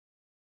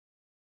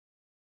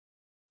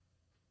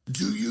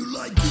Do you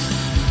like getting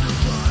into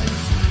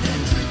fights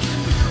and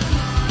drinking beer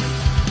pints?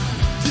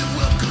 Then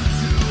welcome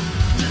to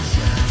the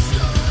Chad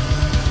Show.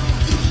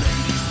 The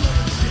ladies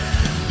love a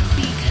Chad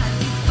because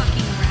he's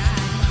fucking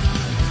rad.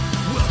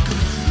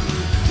 Welcome to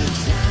the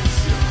Chad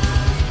Show.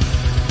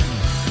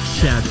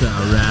 Chad's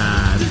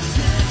alright. The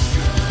Chad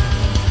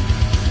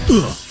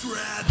Show.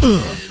 Strap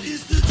in,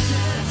 it's the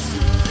Chad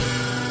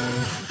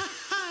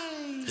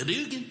Show.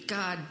 Hadouken.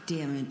 God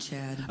damn it,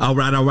 Chad. All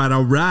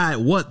right.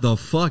 What the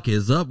fuck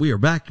is up? We are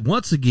back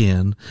once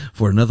again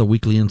for another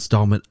weekly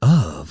installment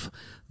of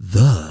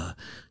the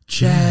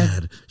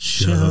Chad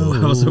Show.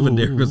 I was hoping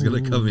Derek was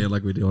going to come in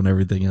like we do on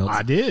everything else.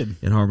 I did.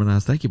 And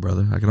harmonize. Thank you,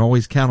 brother. I can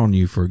always count on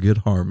you for a good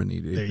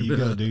harmony, dude. There you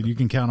go, dude. You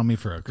can count on me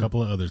for a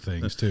couple of other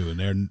things, too, and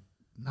they're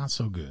not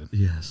so good.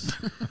 Yes.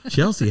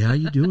 Chelsea, how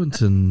you doing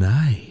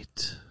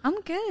tonight? I'm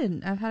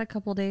good. I've had a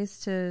couple days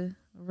to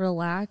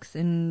relax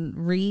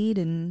and read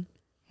and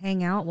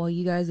hang out while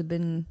you guys have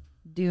been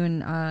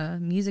doing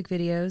music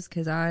videos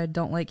because I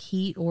don't like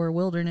heat or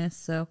wilderness.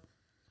 So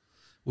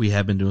We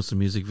have been doing some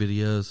music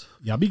videos.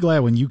 Yeah, I'll be glad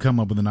when you come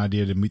up with an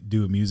idea to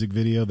do a music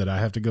video that I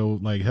have to go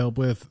like help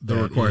with.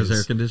 That requires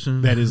air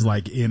conditioning? That is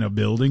like in a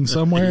building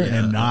somewhere Yeah.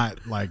 and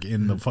not like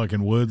in the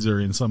fucking woods or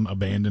in some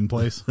abandoned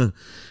place. Well,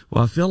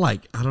 I feel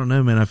like, I don't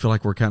know, man. I feel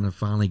like we're kind of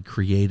finally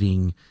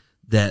creating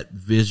that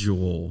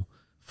visual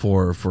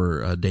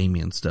for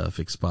Damien stuff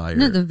expired.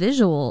 no, the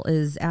visual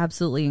is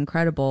absolutely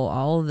incredible.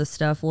 All of the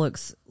stuff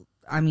looks,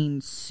 I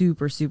mean,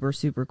 super, super,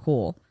 super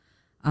cool.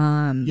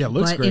 Yeah, it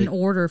looks but great. in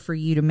order for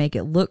you to make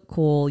it look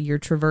cool, you're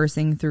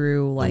traversing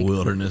through like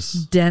wilderness,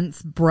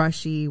 dense,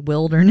 brushy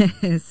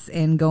wilderness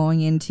and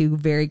going into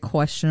very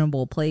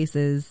questionable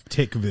places.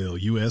 Tickville,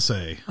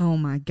 USA. Oh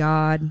my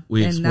God.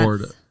 We And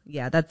explored.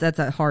 that's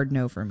a hard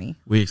no for me.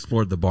 We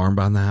explored the barn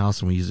behind the house,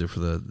 and we used it for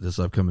this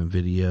upcoming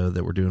video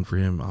that we're doing for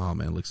him. Oh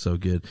man, it looks so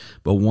good.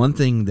 But one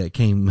thing that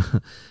came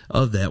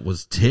of that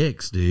was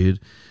ticks, dude.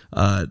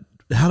 How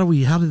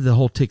did the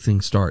whole tick thing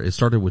start? It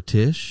started with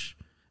Tish,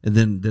 and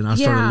then I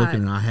started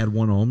looking, and I had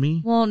one on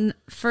me. Well,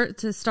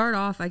 to start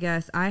off, I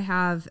guess I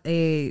have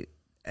a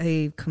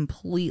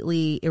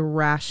completely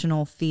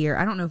irrational fear.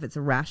 I don't know if it's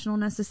irrational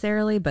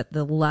necessarily, but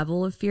the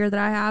level of fear that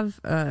I have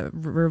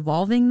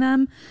revolving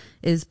them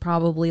is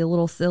probably a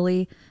little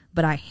silly,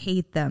 but I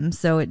hate them.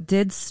 So it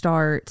did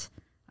start,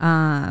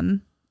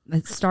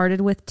 it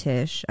started with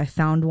Tish. I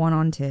found one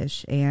on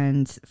Tish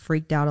and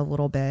freaked out a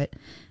little bit.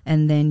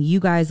 And then you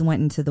guys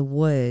went into the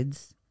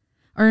woods.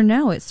 Or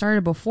no, it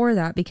started before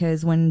that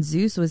because when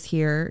Zeus was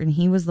here and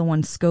he was the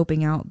one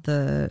scoping out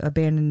the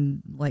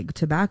abandoned like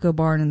tobacco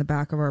barn in the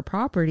back of our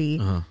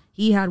property,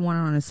 he had one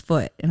on his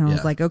foot. And I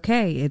was like,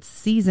 okay, it's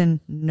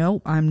season.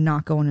 Nope, I'm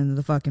not going into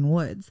the fucking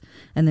woods.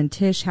 And then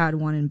Tish had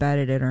one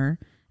embedded in her.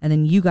 And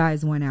then you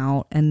guys went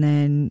out and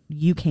then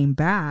you came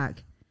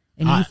back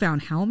and you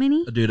found how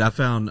many? Dude, I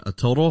found a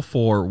total of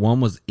 4. One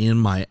was in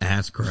my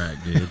ass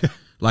crack, dude.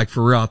 Like,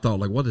 for real, I thought,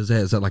 like, what is that?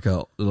 Is that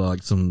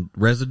like some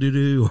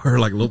residue or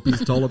like a little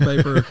piece of toilet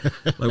paper?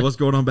 Like, what's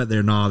going on back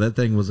there? Nah, that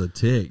thing was a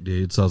tick,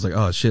 dude. So I was like,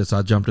 oh shit. So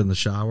I jumped in the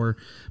shower.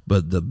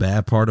 But the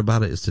bad part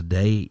about it is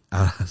today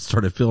I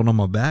started feeling on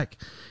my back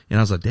and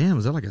I was like, damn,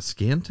 is that like a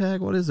skin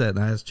tag? What is that? And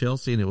I asked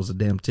Chelsea and it was a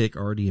damn tick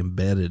already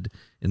embedded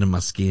into my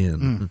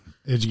skin.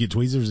 Did you get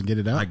tweezers and get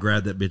it out? I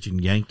grabbed that bitch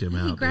and yanked him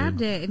out. He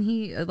grabbed it and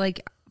he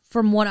like,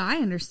 from what I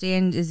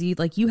understand is you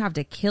have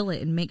to kill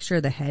it and make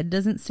sure the head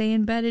doesn't stay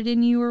embedded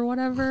in you or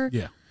whatever.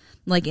 Yeah.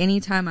 Like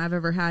anytime I've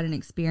ever had an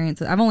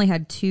experience, I've only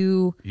had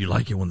 2. You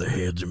like it when the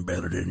head's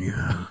embedded in you.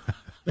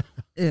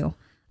 Ew.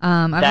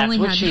 I've That's only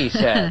what had she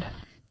said.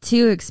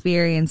 2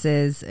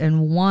 experiences,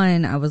 and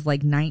one I was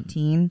like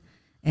 19,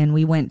 and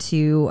we went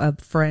to a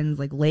friend's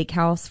like lake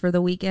house for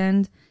the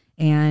weekend.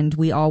 And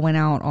we all went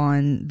out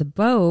on the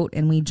boat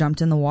and we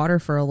jumped in the water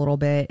for a little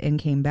bit and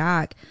came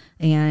back.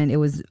 And it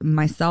was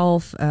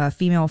myself, a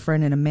female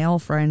friend and a male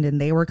friend. And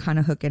they were kind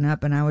of hooking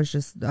up and I was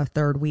just a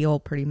third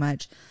wheel pretty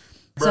much.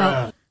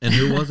 So, And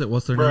who was it?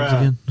 What's their names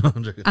again? No,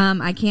 I'm joking.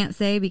 I can't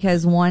say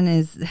because one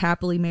is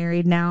happily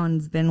married now and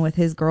has been with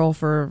his girl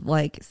for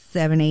like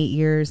 7-8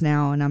 years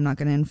now. And I'm not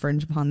going to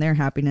infringe upon their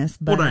happiness.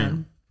 But, Well,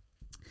 damn.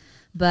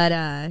 But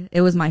it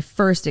was my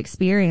first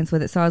experience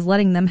with it. So I was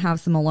letting them have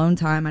some alone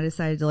time. I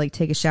decided to like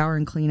take a shower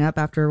and clean up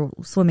after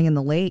swimming in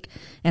the lake.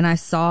 And I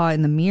saw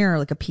in the mirror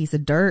like a piece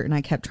of dirt and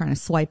I kept trying to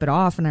swipe it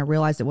off and I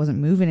realized it wasn't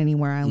moving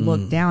anywhere. I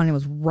looked down and it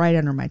was right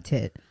under my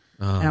tit.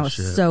 And I was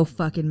so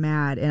fucking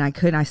mad and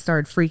I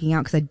started freaking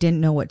out because I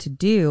didn't know what to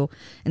do.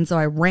 And so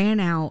I ran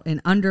out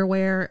in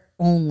underwear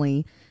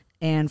only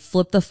and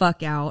flipped the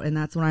fuck out. And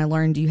that's when I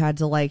learned you had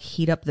to like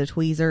heat up the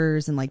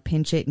tweezers and like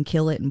pinch it and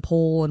kill it and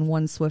pull in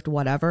one swift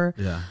whatever.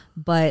 Yeah.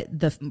 But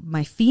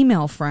my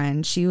female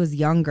friend, she was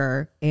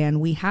younger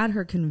and we had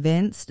her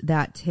convinced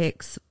that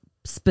ticks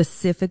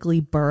specifically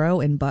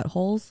burrow in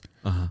buttholes.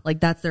 Like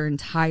that's their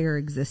entire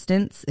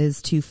existence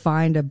is to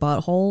find a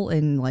butthole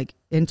and like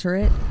enter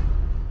it.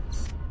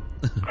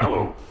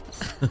 Hello.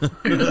 Do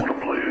you want to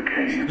play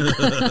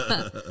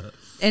a game?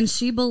 And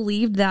she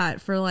believed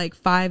that for like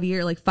 5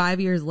 years. Like 5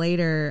 years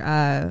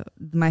later,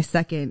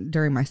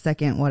 during my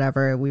second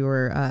whatever, we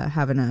were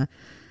having a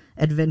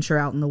adventure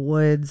out in the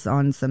woods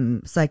on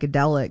some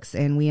psychedelics,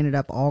 and we ended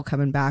up all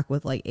coming back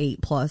with like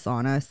 8+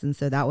 on us, and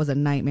so that was a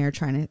nightmare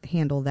trying to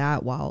handle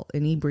that while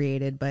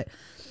inebriated. But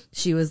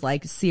she was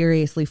like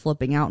seriously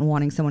flipping out and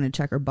wanting someone to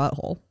check her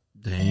butthole.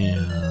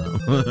 Damn.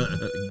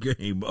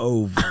 Game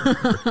over.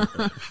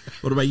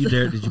 What about you,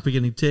 Derek? Did you pick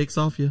any ticks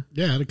off you?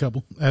 Yeah, I had a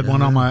couple. I had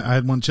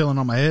one chilling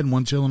on my head and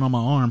one chilling on my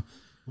arm.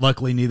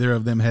 Luckily, neither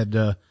of them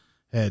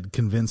had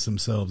convinced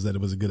themselves that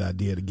it was a good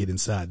idea to get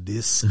inside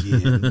this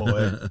skin,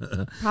 boy.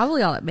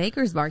 Probably all that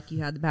Maker's Mark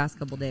you had the past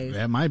couple days.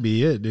 That might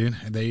be it, dude.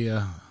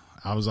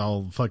 I was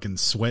all fucking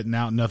sweating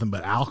out nothing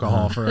but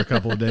alcohol for a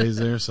couple of days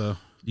there, so.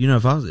 You know,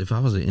 if I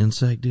was an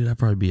insect, dude, I'd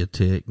probably be a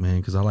tick, man,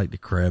 because I like to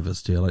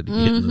crevice too. I like to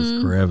get in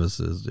those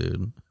crevices,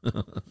 dude.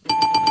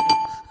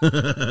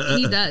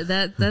 He does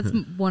that's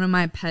one of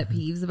my pet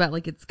peeves about,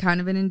 like, it's kind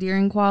of an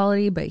endearing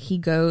quality, but he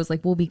goes,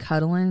 like, we'll be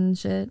cuddling and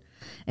shit,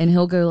 and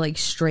he'll go like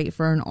straight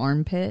for an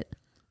armpit.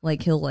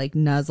 Like he'll like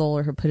nuzzle,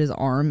 or he'll put his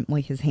arm,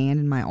 like his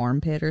hand in my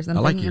armpit or something.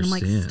 I like your and I'm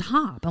like, scent.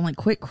 Stop. I'm like,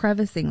 quit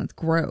crevicing. That's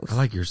gross. I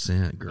like your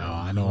scent, girl. Oh,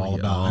 I know all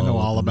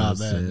about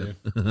that,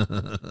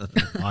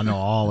 dude. I know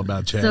all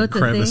about Chad So it's a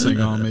crevicing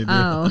thing? on me, dude.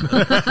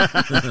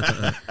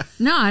 Oh.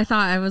 No,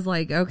 I was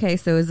like, okay,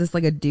 so is this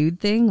like a dude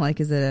thing? Like,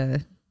 is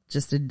it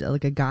just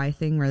a guy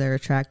thing where they're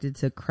attracted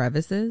to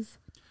crevices?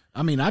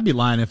 I mean, I'd be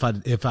lying if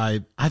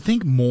I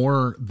think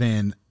more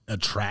than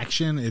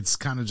attraction, it's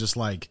kind of just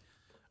like,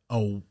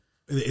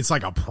 it's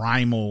like a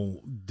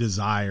primal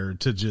desire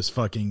to just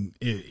fucking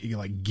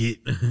like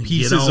get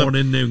pieces get on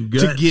in them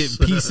guts. to get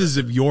pieces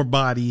of your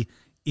body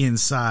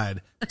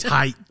inside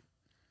tight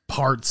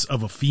parts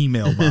of a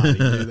female body.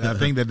 Dude. I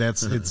think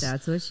that's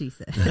what she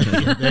said.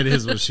 That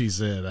is what she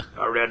said.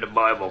 I read the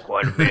Bible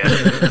quite a bit.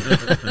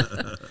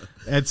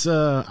 It's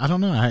I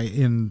don't know.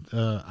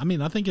 I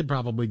mean, I think it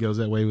probably goes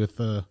that way with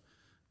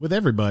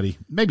everybody.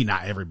 Maybe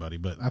not everybody,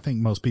 but I think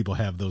most people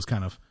have those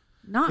kind of.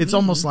 It's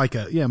almost like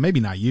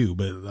maybe not you,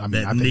 but I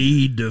mean, I think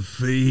need to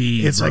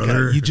feed. it's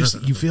brother.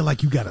 like you feel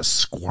like you got to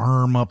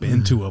squirm up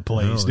into a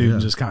place, dude,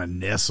 and just kind of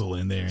nestle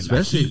in there.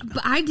 Especially,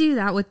 But I do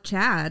that with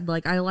Chad.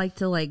 Like, I like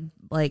to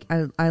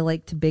I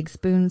like to big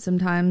spoon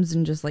sometimes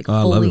and just like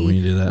I love it when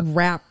you do that.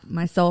 wrap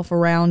myself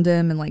around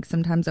him, and like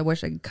sometimes I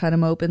wish I could cut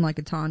him open like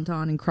a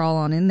tauntaun and crawl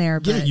on in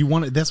there. But, yeah, you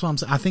want it. That's what I'm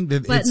saying. I think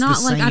that but it's not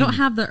the like same. I don't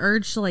have the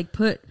urge to like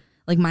put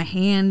like my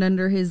hand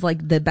under his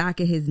like the back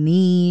of his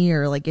knee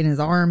or like in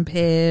his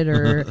armpit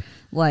or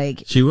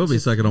like. she will be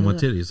sucking on my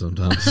titties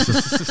sometimes.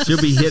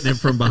 She'll be hitting it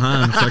from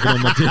behind, sucking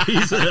on my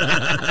titties.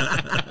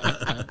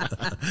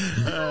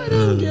 I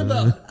don't give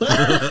up.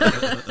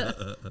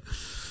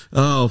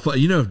 Oh,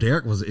 you know, if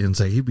Derek was an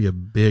insect, he'd be a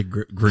big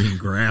green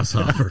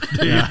grasshopper,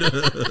 dude. Yeah,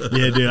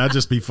 dude, I'd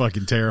just be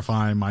fucking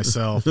terrifying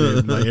myself,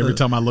 dude. Like every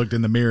time I looked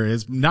in the mirror,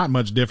 it's not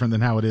much different than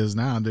how it is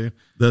now, dude.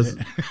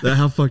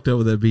 How fucked up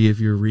would that be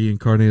if you're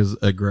reincarnated as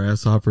a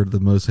grasshopper,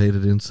 the most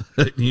hated insect,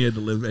 and you had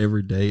to live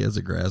every day as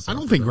a grasshopper? I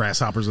don't think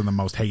grasshoppers are the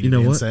most hated You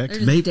know what? insect. They're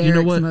just Maybe- you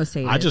know Derek's what? most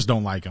hated. I just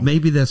don't like them.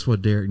 Maybe that's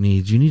what Derek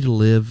needs. You need to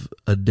live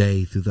a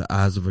day through the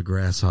eyes of a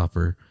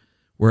grasshopper,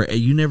 where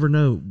you never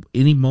know.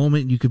 Any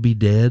moment you could be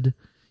dead.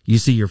 You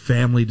see your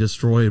family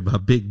destroyed by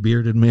big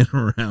bearded men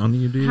around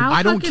you, dude. How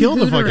I don't fucking kill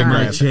the Hooter fucking are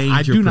grass. you? Change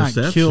I your do not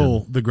perception.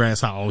 kill the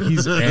grasshopper. Oh,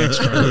 he's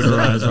extra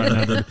hooterized right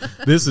now. Dude.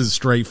 This is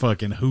straight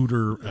fucking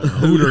Hooter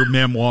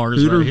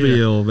memoirs right here.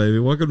 Hooterville, baby.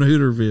 Welcome to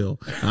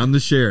Hooterville. I'm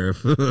the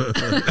sheriff.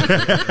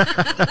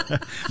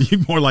 You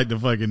more like the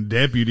fucking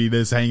deputy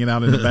that's hanging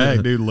out in the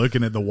back, dude,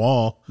 looking at the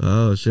wall.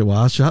 Oh, shit. Well,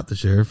 I shot the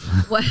sheriff.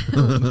 What?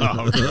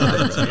 Oh,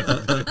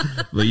 God.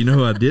 But you know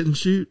who I didn't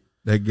shoot?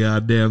 That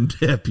goddamn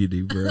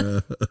deputy,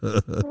 bro.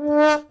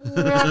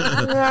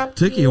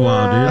 Took you a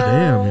while, dude.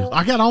 Damn.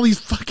 I got all these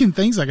fucking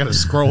things I got to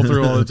scroll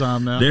through all the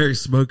time now.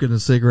 Derek's smoking a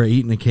cigarette,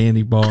 eating a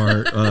candy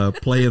bar,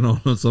 playing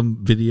on some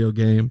video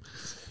game.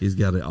 He's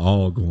got it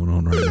all going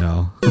on right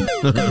now.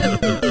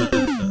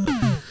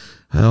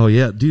 Hell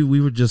yeah. Dude,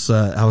 we were just,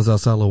 I was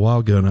outside a little while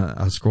ago and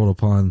I scrolled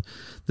upon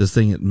this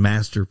thing at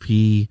Master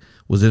P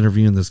was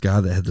interviewing this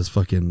guy that had this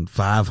fucking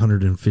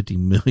 $550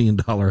 million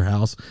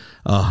house,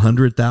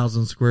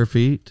 100,000 square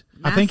feet.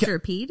 Master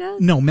P does?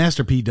 No,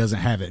 Master P doesn't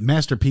have it.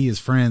 Master P is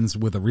friends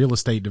with a real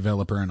estate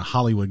developer and a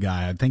Hollywood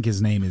guy. I think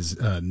his name is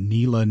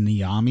Neela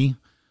Niami.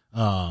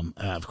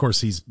 Of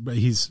course,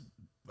 he's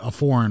a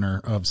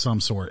foreigner of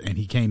some sort, and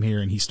he came here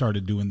and he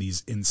started doing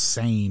these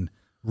insane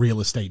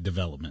real estate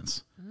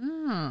developments.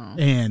 Oh.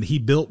 And he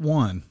built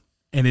one,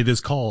 and it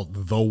is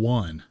called The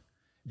One.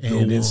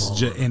 And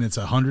it's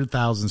a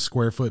 100,000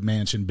 square foot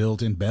mansion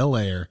built in Bel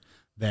Air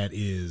that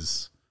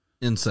is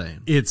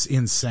insane. It's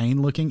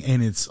insane looking,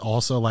 and it's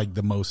also like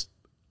the most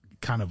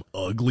kind of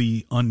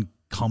ugly,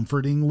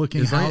 uncomforting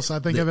looking house I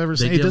think I've ever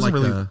seen. It doesn't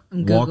really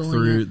walk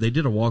through. They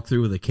did a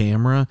walkthrough with a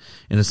camera,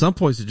 and at some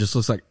points it just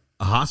looks like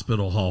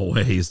hospital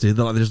hallways, dude.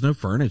 There's no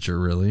furniture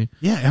really.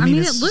 Yeah, I mean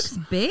it looks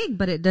big,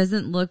 but it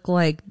doesn't look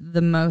like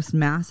the most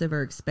massive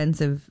or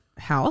expensive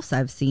house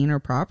I've seen or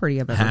property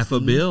I've ever Half a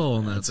seen. bill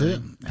on that That's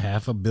thing. it.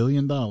 $500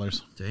 million.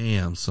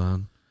 Damn,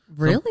 son.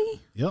 Really?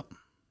 Yep.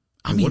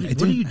 I mean, what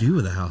do you do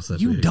with a house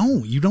that You big?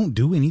 don't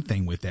do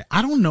anything with that.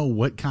 I don't know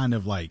what kind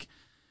of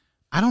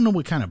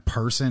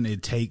person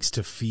it takes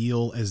to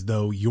feel as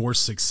though your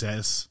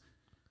success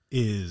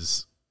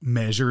is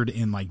measured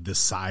in like the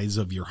size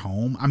of your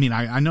home. I mean,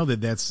 I know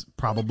that that's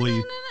probably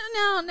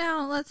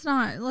No, let's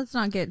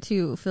not get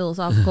too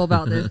philosophical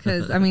about this,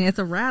 because I mean, it's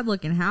a rad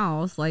looking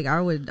house. Like I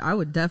would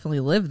definitely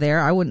live there.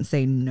 I wouldn't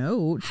say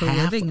no to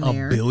living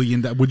there. $500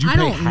 million. Would you I pay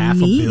don't $500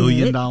 need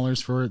million it.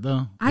 for it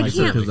though? I Like,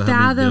 so can't because of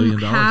how many fathom billion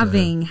dollars I have.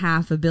 having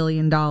 $500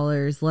 million,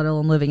 let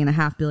alone living in a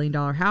 $500 million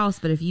house.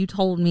 But if you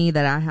told me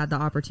that I had the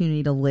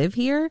opportunity to live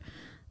here,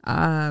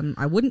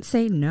 I wouldn't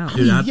say no.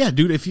 Dude, Yeah,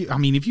 dude. If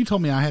you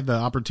told me I had the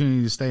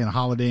opportunity to stay in a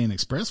Holiday Inn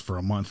Express for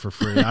a month for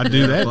free, I'd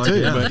do that Fuck too.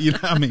 yeah. But you know,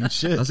 I mean,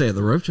 shit. I say at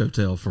the Roach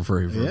Hotel for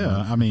free. For a Yeah,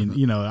 month. I mean,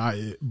 you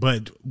know,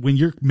 but when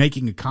you're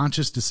making a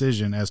conscious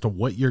decision as to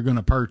what you're going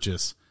to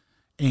purchase,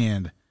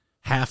 and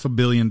 $500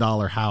 million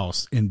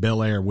house in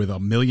Bel Air with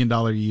 $1 million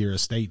a year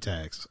estate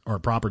tax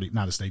or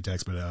not estate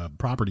tax, but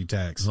property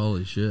tax,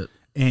 Holy shit.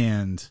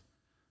 and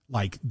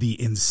like the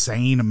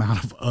insane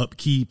amount of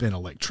upkeep and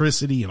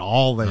electricity and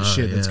all that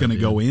shit that's yeah, going to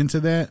dude. go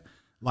into that.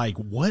 Like,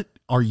 what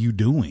are you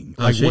doing?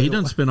 Oh, Like, shit, he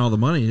doesn't spend all the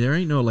money. There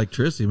ain't no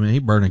electricity, man. He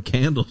burning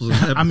candles. And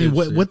that I mean,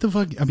 bitch shit. what the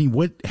fuck? I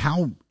mean,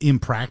 how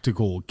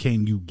impractical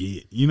can you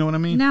get? You know what I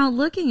mean? Now,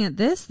 looking at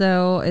this,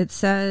 though, it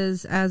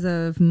says as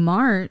of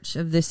March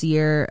of this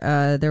year,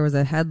 there was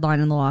a headline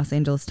in the Los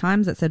Angeles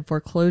Times that said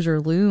foreclosure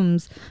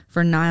looms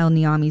for Niall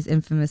Niami's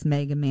infamous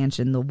mega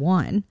mansion, the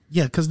One.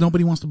 Yeah, because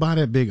nobody wants to buy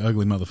that big,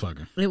 ugly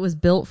motherfucker. It was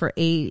built for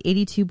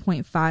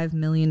 $82.5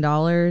 million.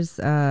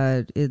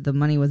 The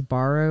money was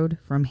borrowed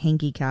from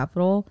Hankey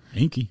Capital,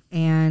 Hinky.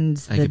 and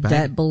Hanky the panky.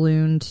 debt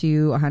ballooned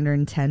to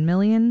 $110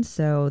 million.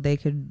 So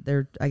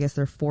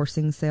they're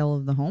forcing sale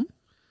of the home.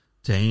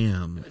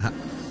 Damn.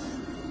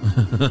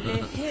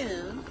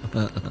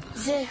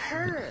 The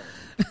her.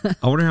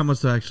 I wonder how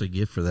much they actually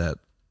get for that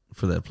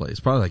place.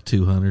 Probably like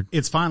 200.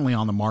 It's finally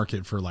on the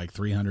market for like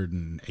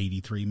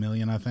 $383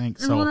 million, I think.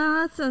 So, Well,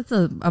 now that's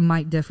a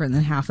mite different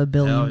than $500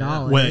 million.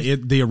 Hell yeah.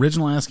 the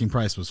original asking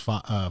price was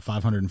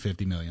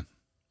 $550 million.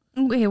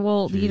 Okay,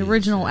 well, the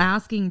original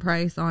asking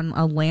price on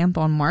a lamp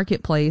on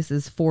Marketplace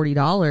is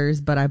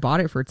 $40, but I bought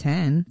it for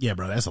 $10. Yeah,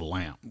 bro, that's a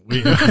lamp. We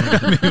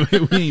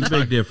ain't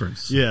Big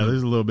difference. Yeah,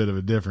 there's a little bit of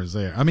a difference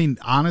there. I mean,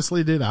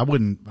 honestly, dude,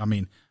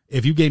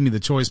 if you gave me the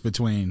choice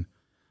between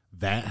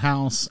that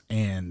house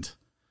and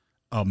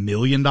 $1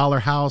 million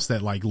house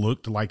that like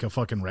looked like a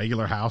fucking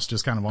regular house,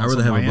 just kind of on I'd rather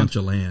some have land, a bunch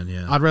of land,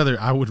 yeah. I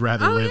would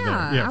rather Oh, live yeah.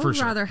 there. Yeah, I for would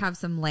sure. rather have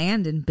some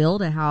land and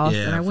build a house,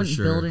 Yeah, and I for wouldn't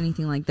sure. build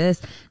anything like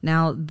this.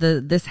 Now,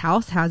 this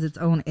house has its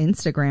own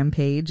Instagram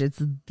page. It's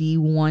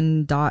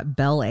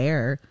the1.Bel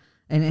Air,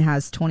 and it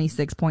has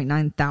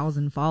 26.9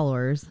 thousand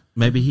followers.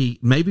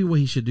 Maybe what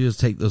he should do is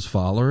take those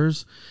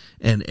followers,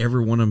 and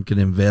every one of them can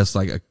invest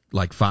like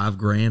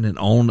 $5,000 and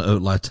own a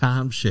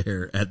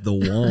timeshare at the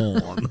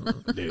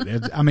One. Dude,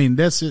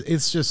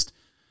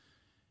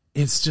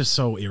 it's just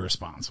so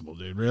irresponsible,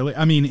 dude. Really,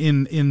 I mean,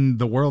 in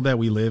the world that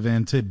we live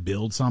in, to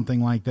build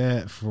something like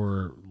that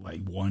for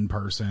like one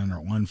person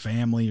or one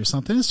family or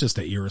something, it's just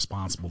an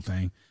irresponsible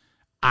thing.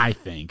 I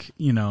think,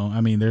 you know, I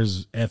mean,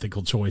 there's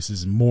ethical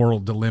choices and moral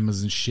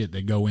dilemmas and shit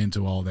that go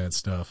into all that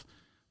stuff,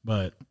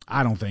 but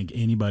I don't think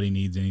anybody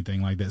needs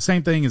anything like that.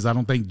 Same thing as I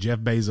don't think Jeff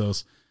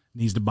Bezos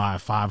needs to buy a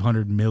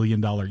 $500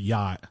 million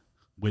yacht,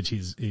 which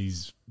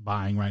he's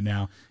buying right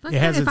now. Fuck It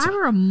has yeah, if its- I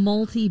were a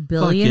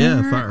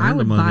multi-billionaire, Fuck yeah, if I earned I the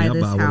would money, buy I'd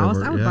this buy house.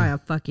 whatever, I would yeah. buy a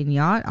fucking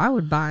yacht. I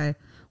would buy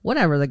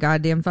whatever the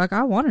goddamn fuck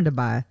I wanted to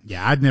buy.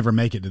 Yeah, I'd never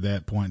make it to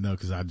that point though,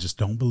 because I just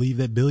don't believe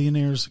that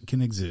billionaires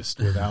can exist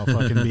without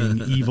fucking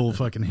being evil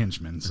fucking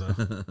henchmen. So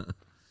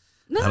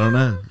I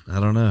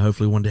don't know.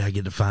 Hopefully one day I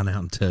get to find out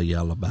and tell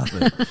y'all about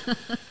it.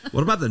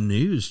 What about the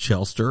news,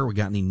 Chelsea? We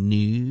got any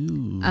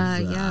news?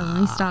 Yeah,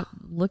 let me stop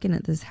looking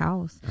at this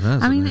house.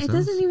 That's I a mean, nice it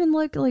house. doesn't even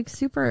look like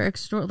super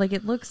extra. Like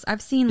it looks.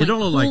 I've seen It like don't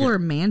look like cooler it.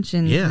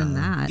 mansions Yeah. than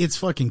that. it's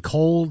fucking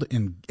cold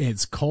and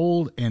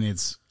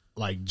it's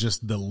like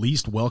just the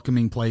least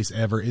welcoming place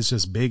ever. It's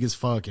just big as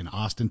fuck and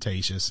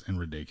ostentatious and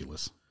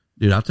ridiculous.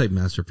 Dude, I'll take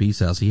Masterpiece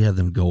House. He had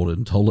them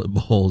golden toilet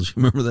bowls. You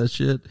remember that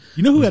shit?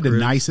 You know who had the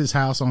Cribs? nicest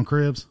house on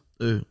Cribs?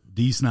 Ooh,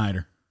 D.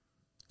 Snyder.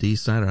 D.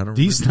 Snyder. I don't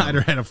D. remember.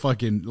 Snyder had a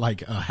fucking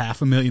like a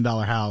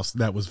 $500,000 house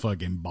that was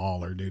fucking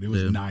baller, dude. It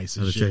was Dude, nice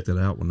I'll as check shit. that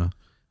out when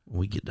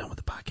we get done with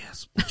the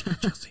podcast.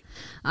 Chelsea.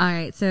 All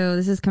right, so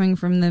this is coming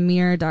from the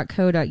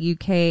mirror.co.uk.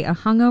 A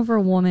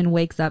hungover woman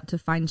wakes up to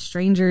find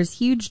stranger's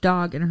huge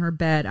dog in her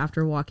bed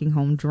after walking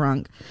home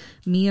drunk.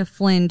 Mia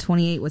Flynn,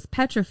 28, was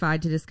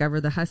petrified to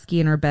discover the husky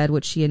in her bed,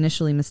 which she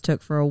initially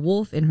mistook for a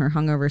wolf in her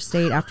hungover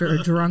state after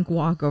a drunk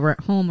walk over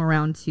at home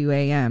around 2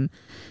 a.m.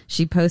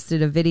 She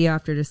posted a video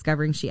after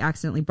discovering she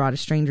accidentally brought a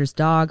stranger's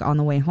dog on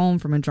the way home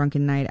from a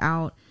drunken night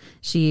out.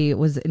 She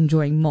was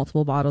enjoying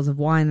multiple bottles of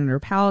wine in her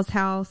pal's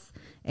house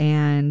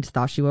and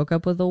thought she woke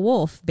up with a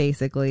wolf,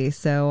 basically.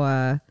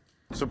 So,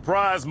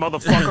 Surprise,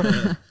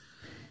 motherfucker.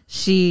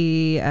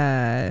 she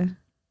had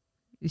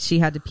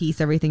to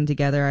piece everything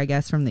together, I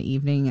guess, from the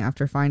evening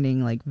after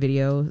finding like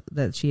video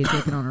that she had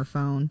taken on her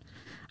phone.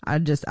 I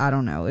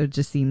don't know. It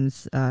just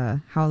seems,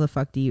 how the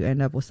fuck do you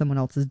end up with someone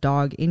else's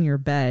dog in your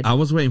bed? I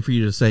was waiting for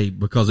you to say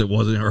because it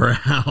wasn't her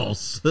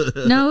house.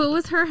 No, it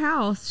was her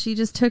house. She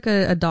just took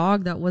a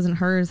dog that wasn't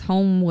hers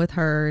home with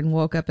her and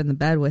woke up in the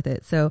bed with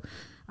it. So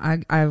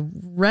I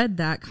read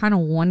that kind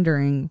of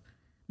wondering,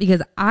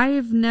 because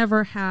I've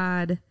never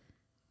had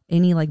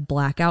any like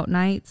blackout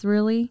nights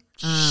really.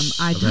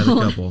 I've had a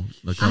couple.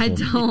 I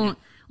don't.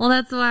 Well,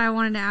 that's why I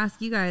wanted to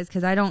ask you guys,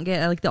 because I don't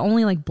get, like, the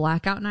only like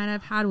blackout night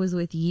I've had was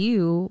with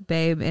you,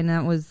 babe, and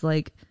that was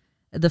like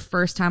the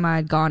first time I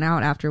had gone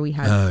out after we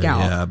had Scout.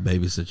 Yeah, I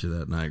babysit you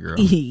that night, girl.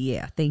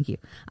 Yeah, thank you.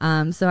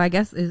 So I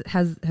guess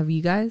have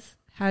you guys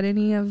had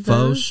any of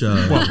those? Faux show.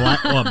 What,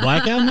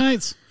 blackout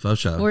nights? Faux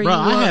show. Or Bro, you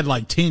I woke- had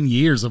like 10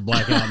 years of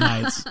blackout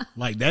nights.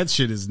 Like, that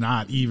shit is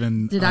not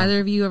even. Did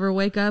either of you ever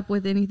wake up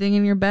with anything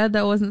in your bed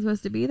that wasn't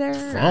supposed to be there?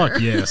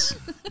 Fuck yes.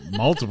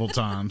 Multiple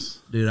times.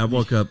 Dude, I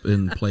woke up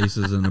in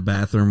places in the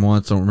bathroom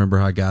once. Don't remember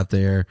how I got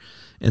there.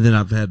 And then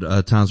I've had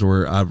times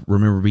where I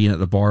remember being at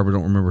the bar, but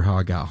don't remember how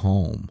I got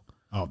home.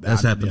 Oh,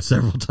 That's happened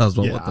several times.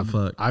 But Yeah, what the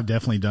fuck? I've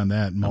definitely done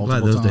that I'm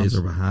multiple glad those times. days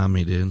are behind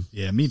me, dude.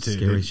 Yeah, me too.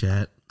 Scary dude.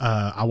 chat.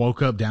 I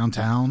woke up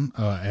downtown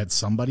at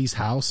somebody's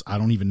house. I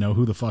don't even know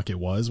who the fuck it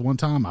was one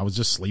time. I was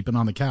just sleeping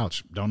on the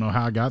couch. Don't know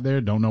how I got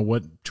there. Don't know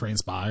what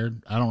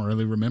transpired. I don't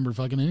really remember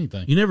fucking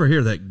anything. You never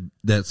hear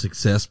that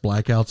success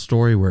blackout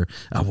story where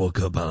I woke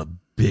up on a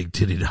big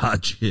titted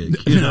hot chick.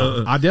 You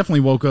know? I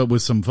definitely woke up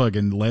with some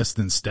fucking less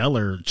than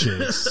stellar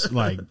chicks,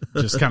 like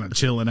just kind of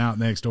chilling out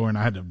next door. And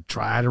I had to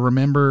try to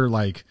remember,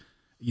 like,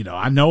 you know,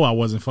 I know I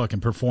wasn't fucking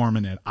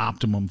performing at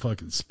optimum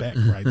fucking spec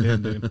right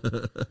then,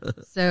 dude.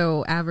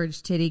 So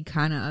average titty,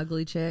 kind of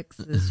ugly chicks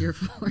is your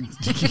forte.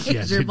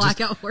 Yeah, Is your dude,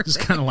 blackout forte. just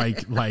kind of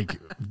like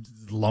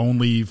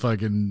lonely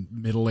fucking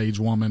middle-aged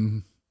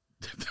woman.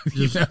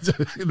 You know,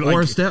 like,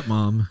 Or a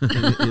stepmom.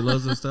 He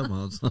loves his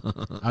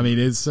stepmoms. I mean,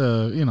 it's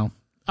you know,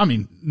 I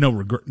mean, no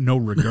regrets, no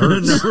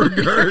regrets.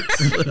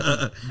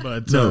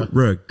 but No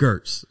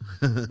regrets.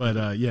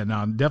 yeah,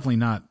 no, definitely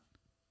not.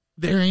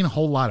 There ain't a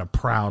whole lot of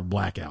proud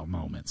blackout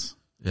moments.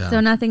 Yeah.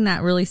 So nothing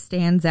that really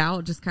stands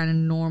out, just kind of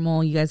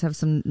normal. You guys have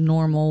some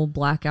normal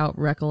blackout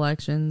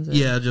recollections? Or?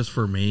 Yeah, just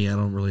for me, I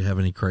don't really have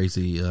any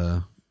crazy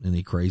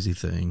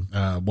thing.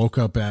 Woke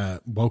up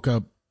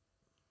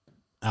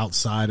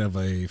outside of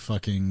a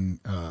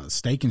fucking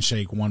Steak and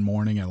Shake one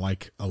morning at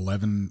like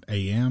 11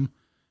 a.m.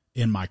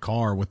 in my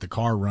car with the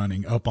car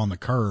running up on the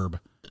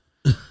curb.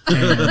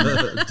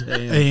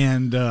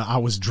 And I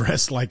was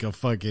dressed like a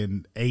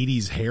fucking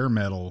 80s hair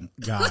metal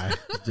guy.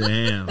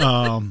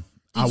 Damn.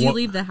 Did you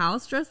leave the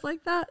house dressed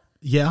like that?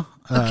 Yeah,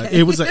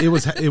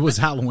 it was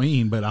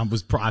Halloween, but I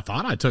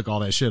thought I took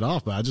all that shit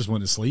off, but I just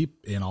went to sleep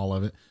in all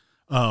of it.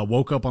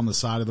 Woke up on the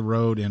side of the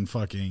road in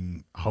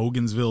fucking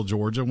Hogansville,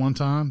 Georgia one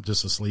time,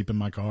 just asleep in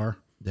my car.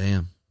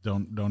 Damn.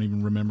 Don't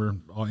even remember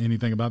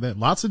anything about that.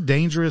 Lots of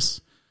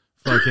dangerous,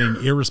 fucking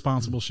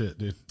irresponsible shit,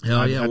 dude.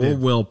 Hell yeah, we're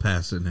did. well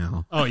past it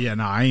now. Oh yeah,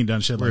 no, I ain't done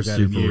shit We're like that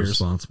in super years.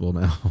 responsible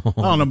now. I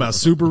don't know about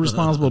super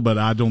responsible, but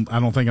I don't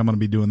think I'm going to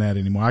be doing that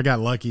anymore. I got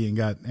lucky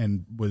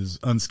and was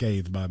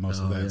unscathed by most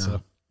of that. Yeah.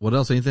 So What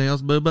else? Anything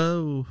else,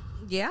 Boo-Boo?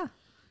 Yeah.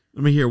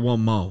 Let me hear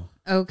one more.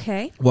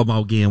 Okay. One more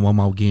again. one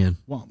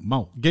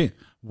more again.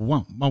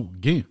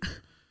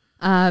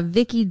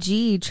 Vicky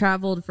G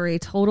traveled for a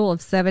total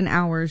of 7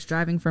 hours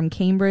driving from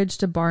Cambridge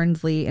to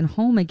Barnsley and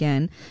home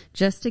again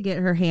just to get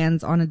her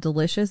hands on a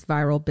delicious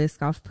viral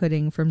Biscoff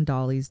pudding from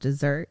Dolly's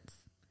Desserts.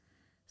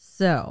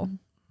 So,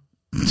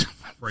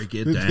 Break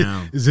it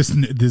down. Is this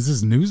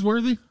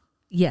newsworthy?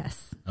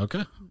 yes,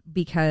 Okay.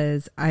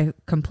 because I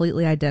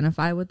completely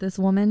identify with this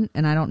woman,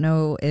 and I don't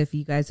know if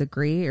you guys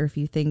agree or if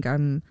you think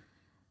I'm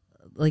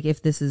like,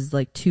 if this is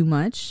like too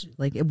much.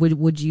 Like,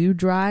 would you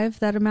drive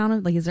that amount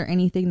of, like, is there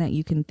anything that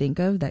you can think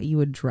of that you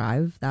would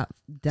drive that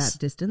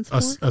distance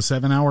for? A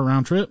 7 hour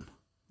round trip?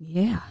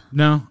 Yeah.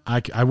 No,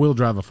 I will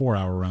drive a 4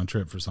 hour round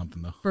trip for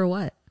something though. For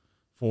what?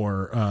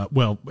 For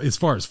well, as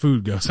far as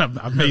food goes,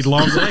 I've made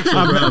longer. Food.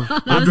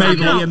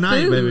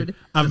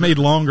 I've made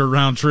longer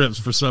round trips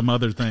for some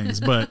other things,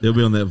 but They'll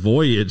be on that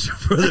voyage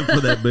for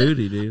that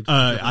booty, dude.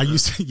 I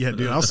used to,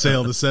 dude, I'll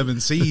sail the 7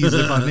 seas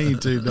if I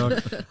need to,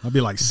 dog. I'll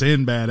be like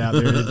Sinbad out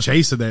there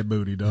chasing that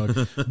booty,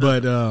 dog.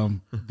 But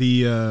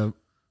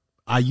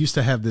I used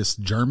to have this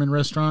German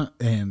restaurant,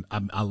 and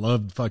I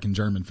loved fucking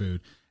German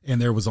food.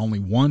 And there was only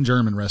one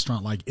German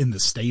restaurant like in the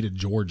state of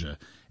Georgia,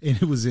 and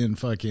it was in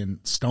fucking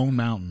Stone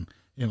Mountain.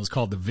 And it was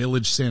called the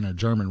Village Center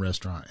German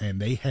Restaurant,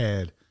 and they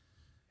had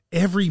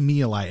every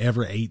meal I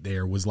ever ate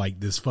there was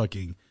like this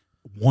fucking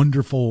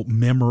wonderful,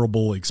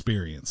 memorable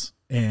experience.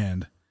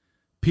 And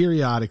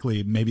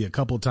periodically, maybe a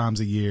couple of times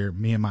a year,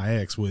 me and my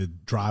ex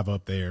would drive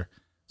up there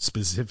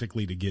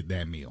specifically to get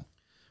that meal.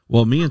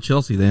 Well, me and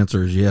Chelsea, the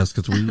answer is yes,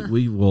 because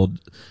we will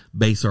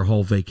base our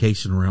whole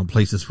vacation around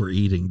places we're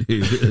eating,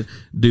 dude.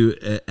 Do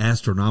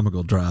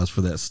astronomical drives for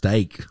that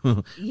steak,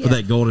 for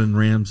that Golden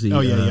Ramsey.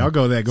 Oh yeah, y'all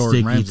go to that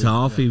Gordon sticky Ramsay.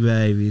 toffee,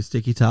 baby,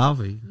 sticky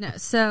toffee. No,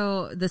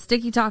 so the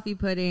sticky toffee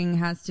pudding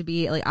has to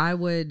be like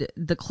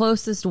the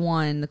closest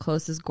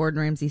Gordon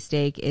Ramsay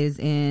steak is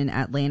in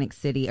Atlantic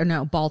City, or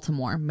no,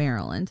 Baltimore,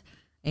 Maryland.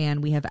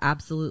 And we have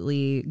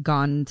absolutely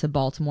gone to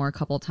Baltimore a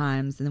couple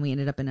times, and then we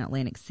ended up in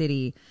Atlantic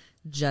City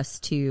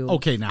just to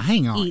Okay, now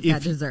hang on. eat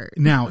that dessert.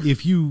 Now,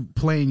 if you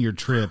plan your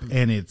trip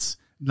and it's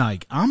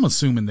like, I'm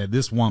assuming that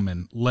this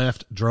woman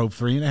left, drove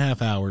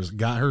 3.5 hours,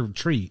 got her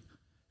treat,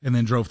 and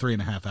then drove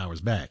 3.5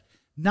 hours back,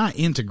 not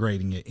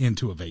integrating it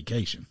into a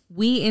vacation.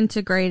 We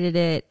integrated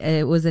it.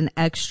 It was an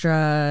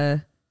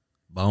extra.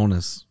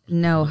 Bonus.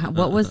 No,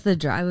 what was the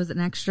drive? It was an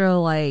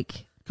extra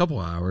Couple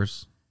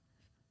hours.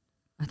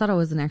 I thought it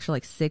was an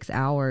extra 6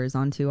 hours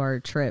onto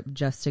our trip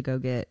just to go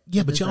get.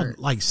 Yeah, but dessert.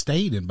 y'all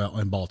stayed in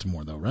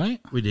Baltimore though,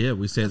 right? We did.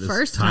 We stayed at this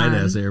first tight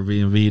ass time.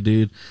 Airbnb,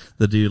 dude.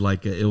 The dude,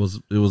 it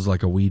was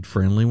like a weed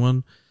friendly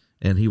one,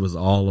 and he was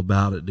all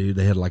about it, dude.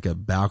 They had a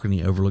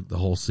balcony overlooked the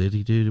whole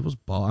city, dude. It was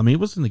it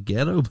was in the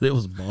ghetto, but it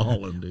was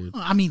balling, dude.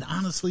 I mean,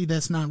 honestly,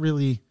 that's not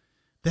really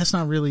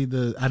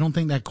I don't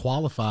think that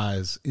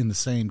qualifies in the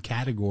same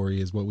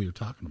category as what we were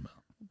talking about.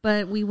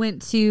 But we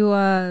went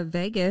to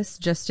Vegas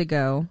just to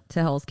go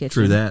to Hell's Kitchen.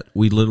 True that.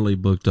 We literally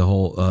booked a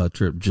whole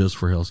trip just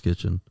for Hell's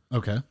Kitchen.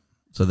 Okay.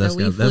 So that's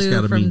we got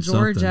flew to from mean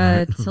Georgia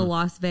something, right? to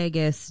Las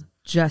Vegas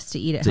just to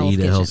eat at To Hell's eat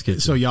at Kitchen. Hell's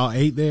Kitchen. So y'all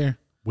ate there,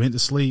 went to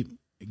sleep,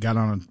 got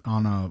on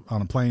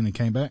a plane and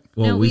came back?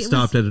 Well, No, we it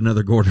stopped was at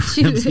another Gordon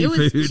Ramsay It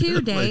was food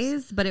 2 place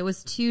days, but it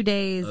was 2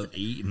 days of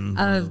eating.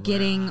 of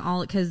getting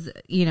all, because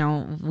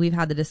we've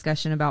had the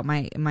discussion about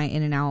my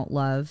In-N-Out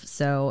love.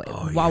 So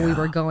while we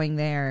were going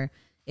there,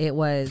 it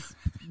was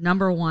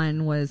number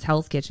 1 was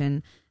Hell's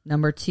Kitchen,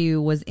 number 2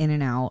 was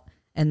In-N-Out,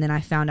 and then I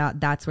found out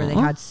that's where they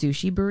had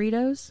sushi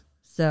burritos.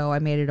 So I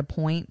made it a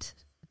point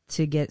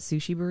to get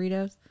sushi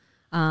burritos.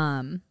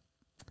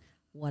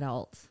 What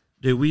else?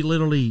 Dude, we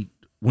literally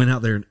went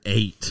out there and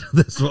ate.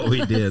 That's what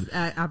we did.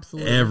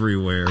 Absolutely.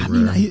 Everywhere, I bro.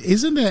 mean,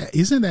 isn't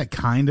that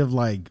kind of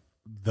like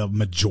the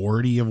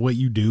majority of what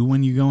you do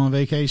when you go on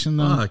vacation,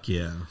 though? Fuck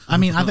yeah. I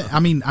mean,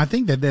 I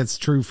think that's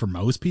true for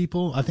most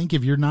people. I think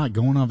if you're not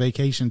going on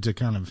vacation to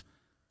kind of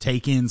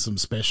take in some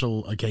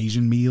special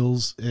occasion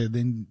meals,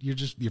 then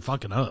you're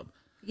fucking up.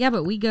 Yeah,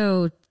 but we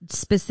go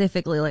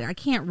specifically, I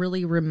can't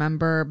really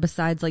remember,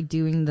 besides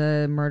doing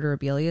the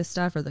murderabilia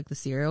stuff or the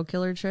serial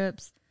killer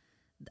trips.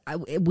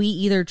 We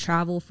either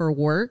travel for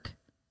work,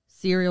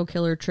 serial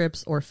killer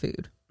trips, or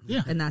food.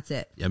 Yeah. And that's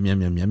it. Yum, yum,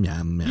 yum, yum,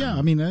 yum, yum. Yeah,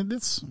 I mean, I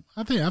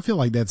feel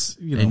like that's,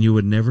 And you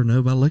would never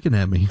know by looking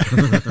at me. I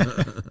don't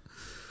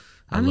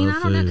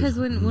know, because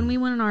Mm. when we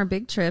went on our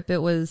big trip, it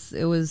was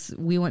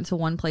we went to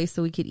one place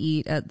so we could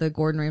eat at the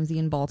Gordon Ramsay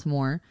in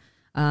Baltimore.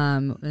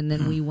 And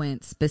then we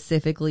went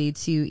specifically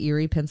to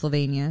Erie,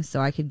 Pennsylvania,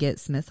 so I could get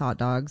Smith's hot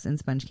dogs and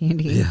sponge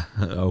candy. Yeah.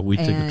 Oh, we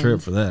took a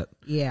trip for that.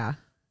 Yeah.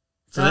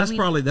 So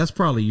that's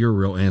probably your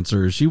real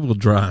answer. She will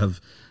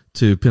drive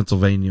to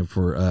Pennsylvania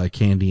for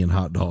candy and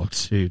hot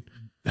dogs, dude.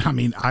 I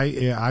mean,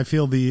 I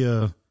feel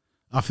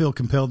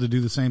compelled to do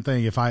the same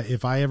thing. If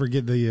I ever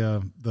get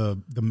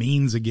the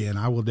means again,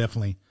 I will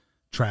definitely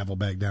travel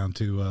back down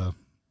to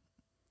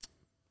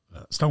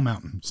Stone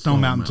Mountain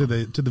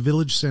to the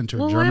village center.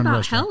 Well, German what about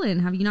restaurant. Helen?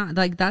 Have you not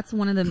that's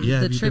one of the have you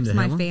been trips to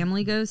my Helen?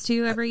 family goes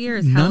to every year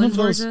is Helen,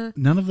 Georgia.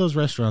 None of those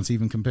restaurants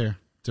even compare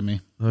to me.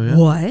 Oh yeah.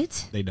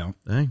 What? They don't.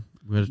 Dang.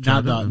 We had to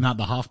try Not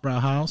the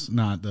Hofbrauhaus,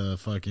 not the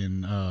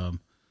fucking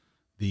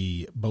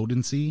the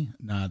Bodensee,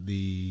 not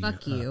the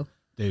Fuck you.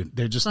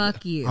 They're just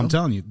Fuck you. I'm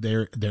telling you,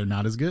 they're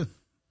not as good.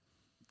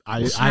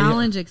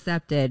 Challenge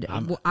accepted.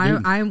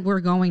 Dude.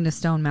 We're going to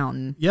Stone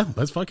Mountain. Yeah,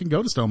 let's fucking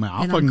go to Stone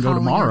Mountain. And I'll I'm fucking go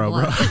calling tomorrow,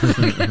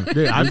 your bro.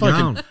 Dude,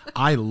 down.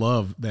 I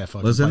love that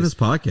fucking Let's place. end this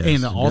podcast.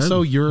 And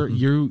also, Good.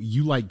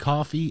 you like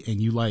coffee, and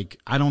you like,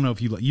 I don't know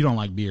if you don't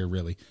like beer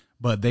really,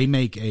 but they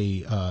make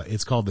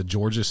it's called the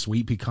Georgia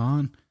Sweet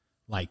Pecan.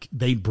 Like,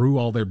 they brew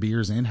all their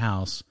beers in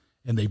house,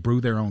 and they brew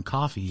their own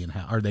coffee in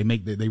house, or they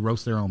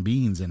roast their own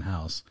beans in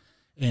house,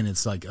 and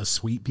it's like a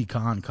sweet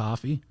pecan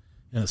coffee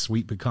and a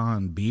sweet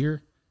pecan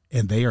beer.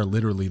 And they are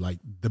literally like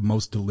the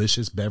most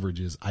delicious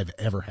beverages I've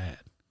ever had.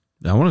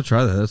 I want to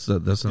try that.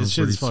 That This sounds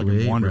shit pretty is fucking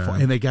sweet, wonderful. bro.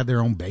 And they got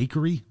their own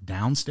bakery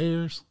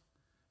downstairs.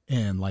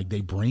 And like they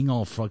bring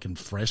all fucking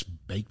fresh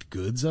baked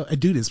goods up.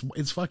 Dude,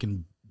 it's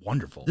fucking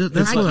wonderful.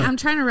 That's what I'm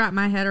trying to wrap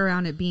my head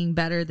around it being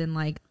better than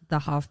the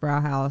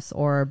Hofbrauhaus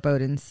or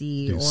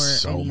Bodensee Dude, or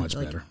so any, much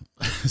better.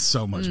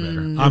 So much better.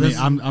 Mm.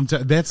 I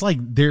mean, that's like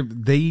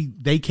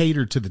they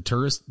cater to the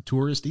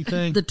touristy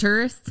thing. the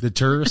tourists. The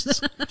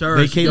tourists.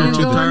 Tourists They cater don't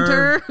to know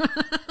the Tour.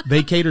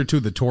 they cater to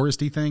the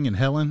touristy thing in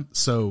Helen,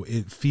 so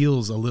it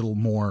feels a little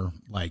more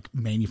like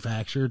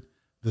manufactured.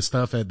 The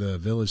stuff at the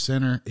village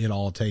center, it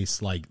all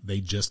tastes like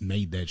they just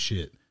made that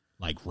shit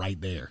like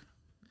right there.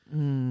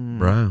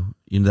 Bro,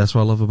 that's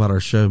what I love about our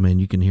show, man.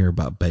 You can hear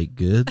about baked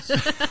goods.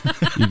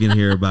 You can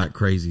hear about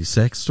crazy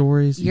sex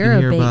stories. You You're can a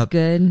hear baked about,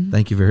 good.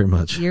 Thank you very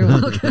much. You're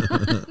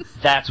welcome.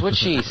 That's what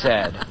she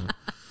said.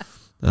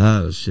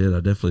 Oh shit! I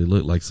definitely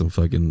look like some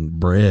fucking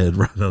bread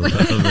right out of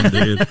the oven,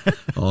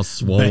 dude. All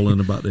swollen,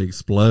 about to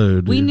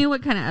explode. We dude. knew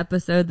what kind of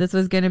episode this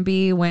was going to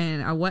be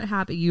when what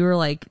happened. You were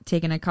like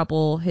taking a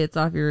couple hits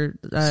off your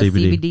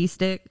CBD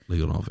stick,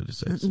 Legal in all 50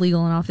 states.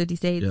 legal in all 50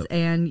 states, Yep.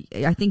 and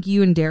I think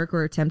you and Derek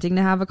were attempting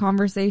to have a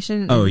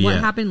conversation. Oh, and yeah. What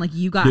happened? Like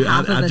you got Dude,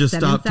 half of I a just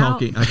sentence stopped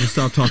talking. out. I just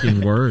stopped talking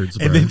words,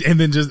 bro. And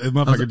then just the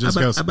motherfucker just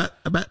goes.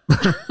 I bet.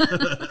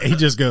 He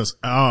just goes,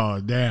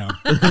 oh damn.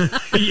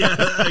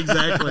 Yeah,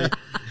 exactly.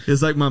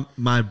 It's like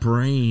my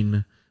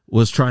brain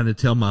was trying to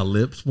tell my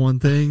lips one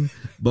thing,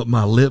 but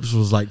my lips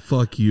was like,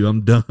 fuck you,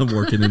 I'm done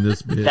working in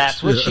this bitch.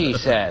 That's what she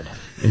said.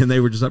 And they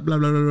were just like, blah,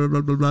 blah, blah,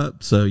 blah, blah, blah.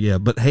 So, yeah.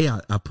 But, hey,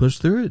 I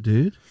pushed through it,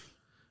 dude.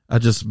 I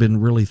just been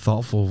really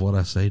thoughtful of what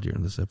I say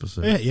during this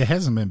episode. Yeah, it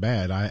hasn't been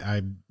bad.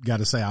 I got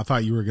to say, I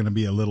thought you were going to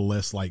be a little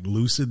less like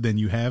lucid than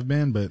you have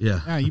been, but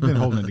Yeah. you've been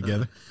holding it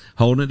together.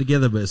 Holding it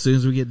together, but as soon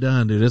as we get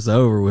done, dude, it's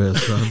over with,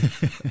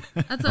 son.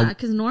 That's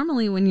because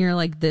normally when you're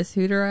like this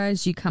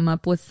hooterized, you come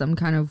up with some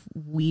kind of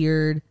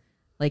weird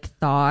like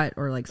thought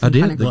or like some I did,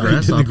 kind of the Well, he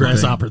did the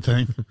grasshopper grasshopper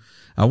thing.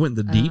 I went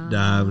the deep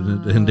dive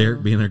and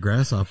Derek being a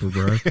grasshopper,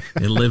 bro,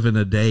 and living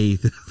a day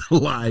through the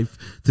life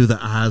through the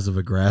eyes of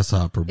a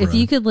grasshopper, bro. If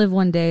you could live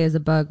one day as a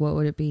bug, what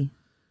would it be?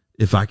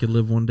 If I could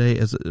live one day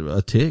as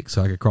a tick,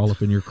 so I could crawl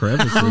up in your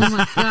crevices Oh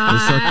my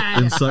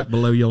god! and suck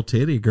below your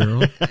titty,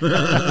 girl.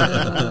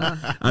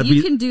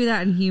 You can do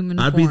that in human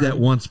I'd form. be that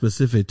one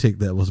specific tick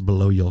that was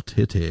below your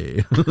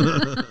titty.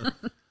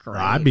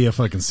 I'd be a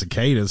fucking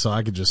cicada, so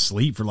I could just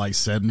sleep for like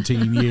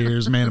 17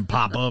 years, man, and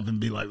pop up and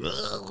be like,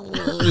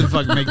 and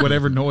fucking make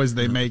whatever noise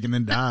they make and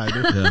then die.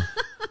 Dude. Yeah.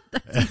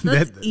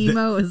 That's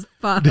emo as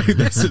fuck. Dude,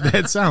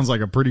 that sounds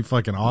like a pretty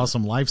fucking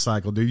awesome life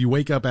cycle, dude. You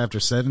wake up after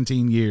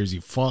 17 years, you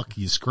fuck,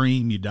 you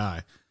scream, you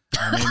die.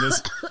 I mean,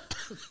 this.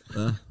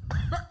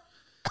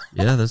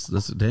 Yeah, that's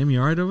damn.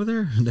 You all right over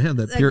there? Damn,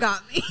 that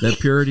got me. that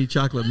purity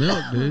chocolate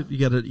milk, dude. You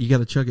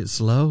gotta chug it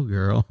slow,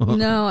 girl.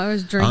 No, I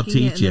was drinking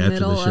teach it you in the after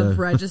the middle show. of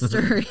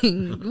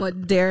registering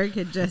what Derek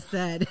had just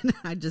said, and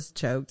I just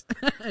choked.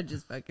 I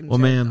just fucking. Well,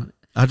 choked on man, it.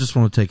 I just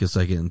want to take a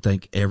second and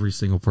thank every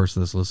single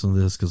person that's listening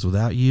to this, because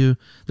without you,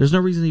 there's no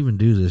reason to even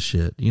do this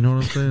shit. You know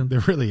what I'm saying? There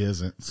really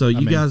isn't. So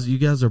you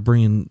guys are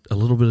bringing a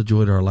little bit of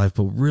joy to our life,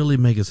 but what really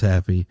make us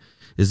happy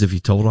is if you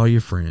told all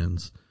your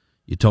friends,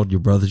 you told your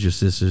brothers, your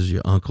sisters,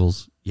 your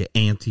uncles, your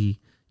auntie,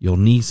 your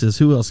nieces.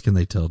 Who else can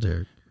they tell,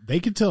 Derek? They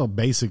could tell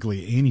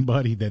basically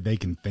anybody that they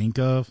can think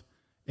of.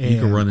 And You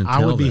can run and I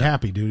tell would be that.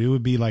 happy, dude. It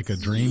would be like a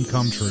dream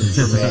come true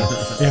for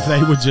me if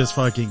they would just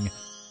fucking,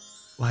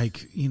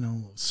 like,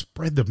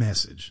 spread the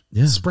message.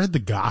 Yeah. Spread the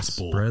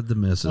gospel. Spread the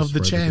message of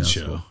the spread Chad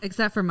gospel. Show.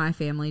 Except for my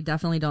family,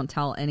 definitely don't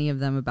tell any of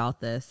them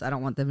about this. I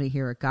don't want them to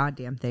hear a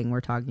goddamn thing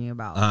we're talking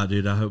about.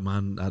 Dude, I hope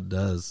mine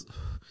does.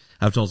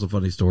 I've told some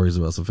funny stories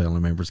about some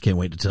family members. Can't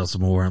wait to tell some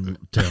more. I'm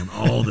telling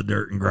all the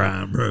dirt and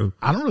grime, bro.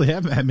 I don't really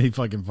have that many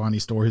fucking funny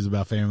stories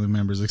about family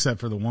members, except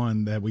for the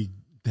one that we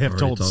have Already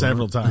told told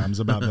several them. times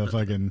about the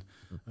fucking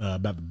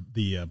about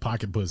the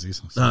pocket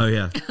pussies. So, Oh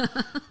yeah,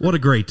 what a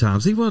great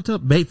time! See what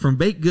from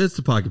baked goods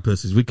to pocket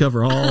pussies, we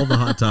cover all the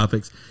hot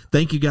topics.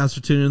 Thank you guys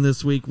for tuning in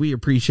this week. We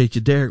appreciate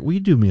you, Derek. Will you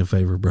do me a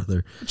favor,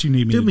 brother? what you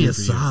need me Do to me do a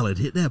for you? solid.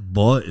 Hit that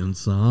button,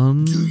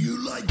 son. Do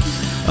you like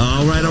it?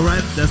 All right.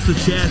 That's the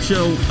Chat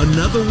Show.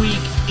 Another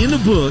week in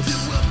the books.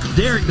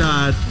 Derek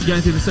died. You got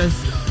anything to say?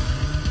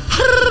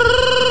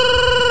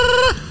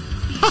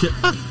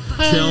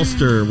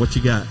 Chelster, what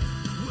you got?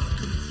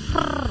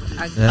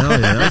 Hell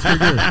yeah, that's pretty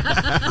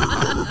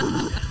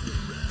good.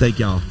 Thank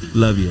y'all.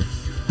 Love you.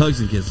 Hugs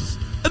and kisses.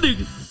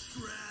 Hadouken.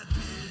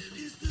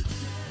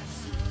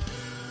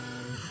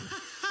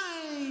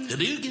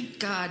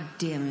 God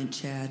damn it,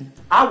 Chad.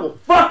 I will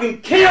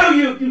fucking kill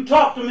you if you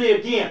talk to me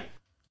again.